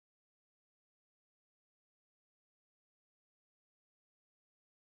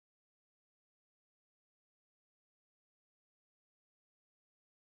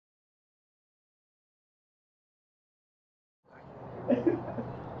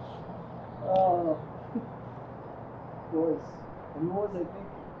was I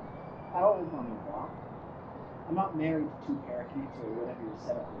thinking? I don't live on the block. I'm not married to two parakeets or whatever your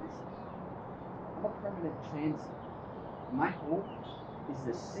setup is. I'm a permanent transit. My home is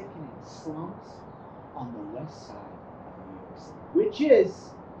the sickening slums on the west side of New York City, which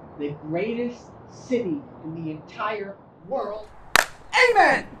is the greatest city in the entire world.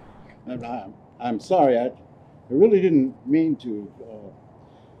 Amen! I'm sorry, I really didn't mean to,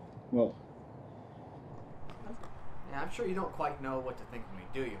 well... Yeah, I'm sure you don't quite know what to think of me,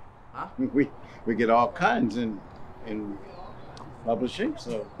 do you? Huh? We get all kinds in publishing,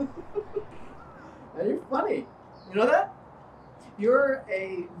 so... And you're funny. You know that? You're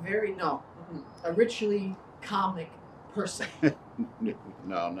a richly comic person.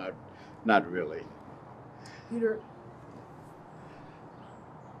 No, not really. Peter,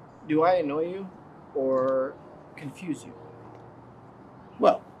 do I annoy you or confuse you?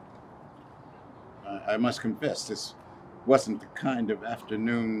 Well, I must confess, this wasn't the kind of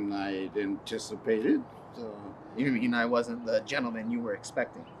afternoon I'd anticipated. So... You mean I wasn't the gentleman you were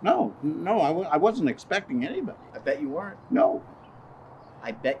expecting? No, I wasn't expecting anybody. I bet you weren't. No.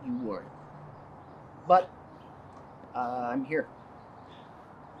 I bet you weren't. But I'm here.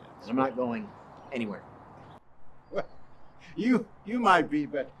 And I'm not going anywhere. Well, you might be,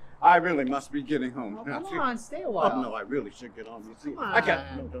 but I really must be getting home. Oh, come on, stay a while. Oh, no, I really should get home. You see, Come on. I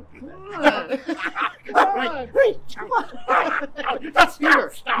can't. No, don't do Come that.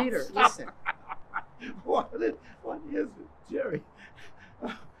 on. Peter, listen. What is it, Jerry?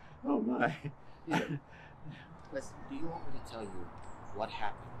 Oh my. Peter, listen. Do you want me to tell you what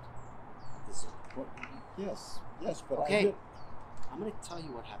happened at the zoo? Well, yes, but okay. I'm going to tell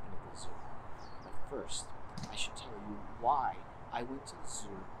you what happened at the zoo. But first, I should tell you why I went to the zoo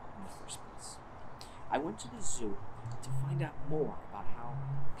in the first place. I went to the zoo to find out more about how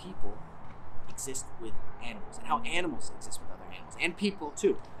people exist with animals and how animals exist with other animals and people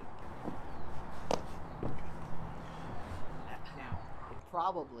too. Now, it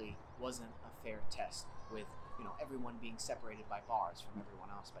probably wasn't a fair test with, everyone being separated by bars from everyone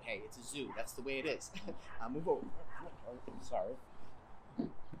else. But hey, it's a zoo. That's the way it is. Move over. Sorry.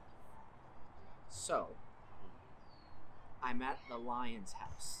 So, I'm at the lion's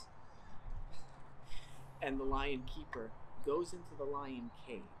house. And the lion keeper goes into the lion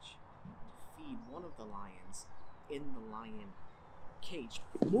cage to feed one of the lions in the lion cage.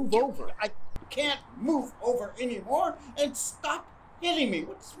 Move over. I can't move over anymore, and stop hitting me.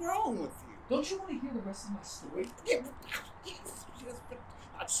 What's wrong with you? Don't you want to hear the rest of my story? Yes, but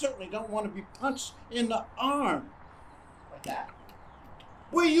I certainly don't want to be punched in the arm. Like that?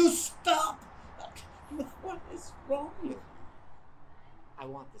 Will you stop? What is wrong with you? I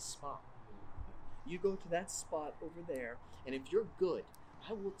want this spot. You go to that spot over there, and if you're good,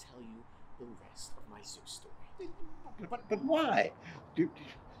 I will tell you the rest of my zoo story. But why?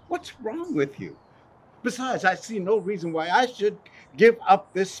 What's wrong with you? Besides, I see no reason why I should give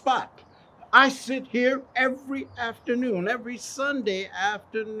up this spot. I sit here every afternoon, every Sunday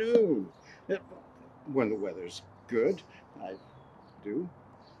afternoon. When the weather's good, I do.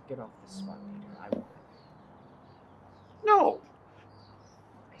 Get off this spot, Peter. I won't. No.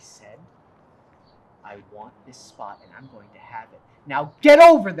 I said I want this spot, and I'm going to have it. Now get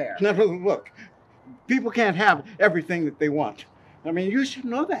over there! No, look. People can't have everything that they want. I mean, you should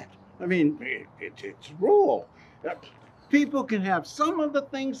know that. I mean, it's a rule. People can have some of the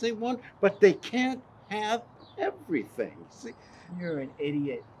things they want, but they can't have everything. See? You're an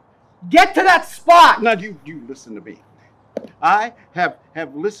idiot. Get to that spot! Now, you listen to me. I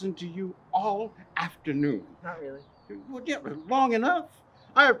have listened to you all afternoon. Not really. Well, yeah, long enough.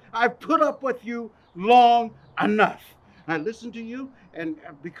 I've put up with you long enough. I listened to you, and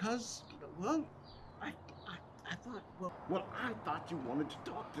because, well, I thought you wanted to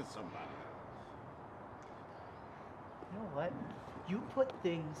talk to somebody. You know what? You put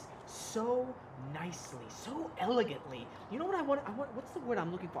things so nicely, so elegantly. You know what I want? What's the word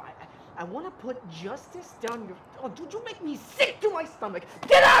I'm looking for? I want to put justice down your... Oh, dude, you make me sick to my stomach.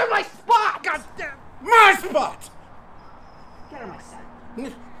 Get out of my spot! God damn... My spot! Get out of my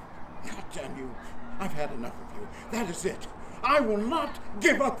sight. God damn you. I've had enough of you. That is it. I will not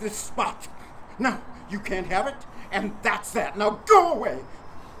give up this spot. No, you can't have it, and that's that. Now go away.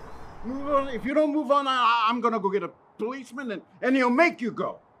 If you don't move on, I'm going to go get a policeman, and he'll make you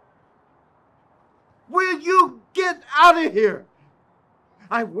go. Will you get out of here?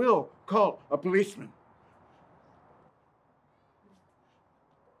 I will call a policeman.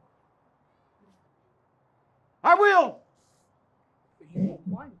 I will. But you won't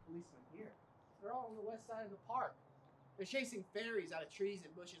find a policeman here. They're all on the west side of the park. They're chasing fairies out of trees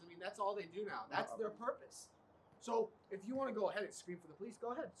and bushes. I mean, that's all they do now. That's their purpose. So if you want to go ahead and scream for the police,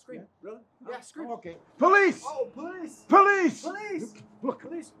 go ahead, scream. Really? Yeah, scream. Oh, okay. Police! Oh, police! Police! Police! Look,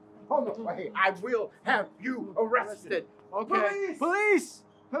 Police! hold on. Hey, I will have you arrested. Okay. Police!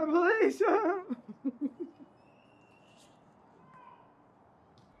 Police! Police!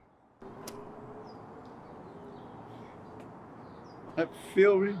 I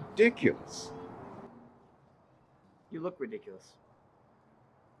feel ridiculous. You look ridiculous.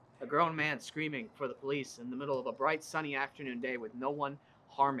 A grown man screaming for the police in the middle of a bright, sunny afternoon day with no one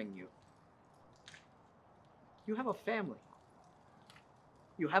harming you. You have a family.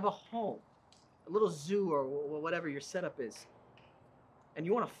 You have a home, a little zoo or whatever your setup is. And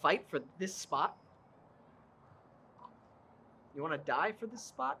you want to fight for this spot? You want to die for this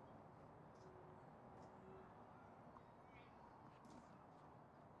spot?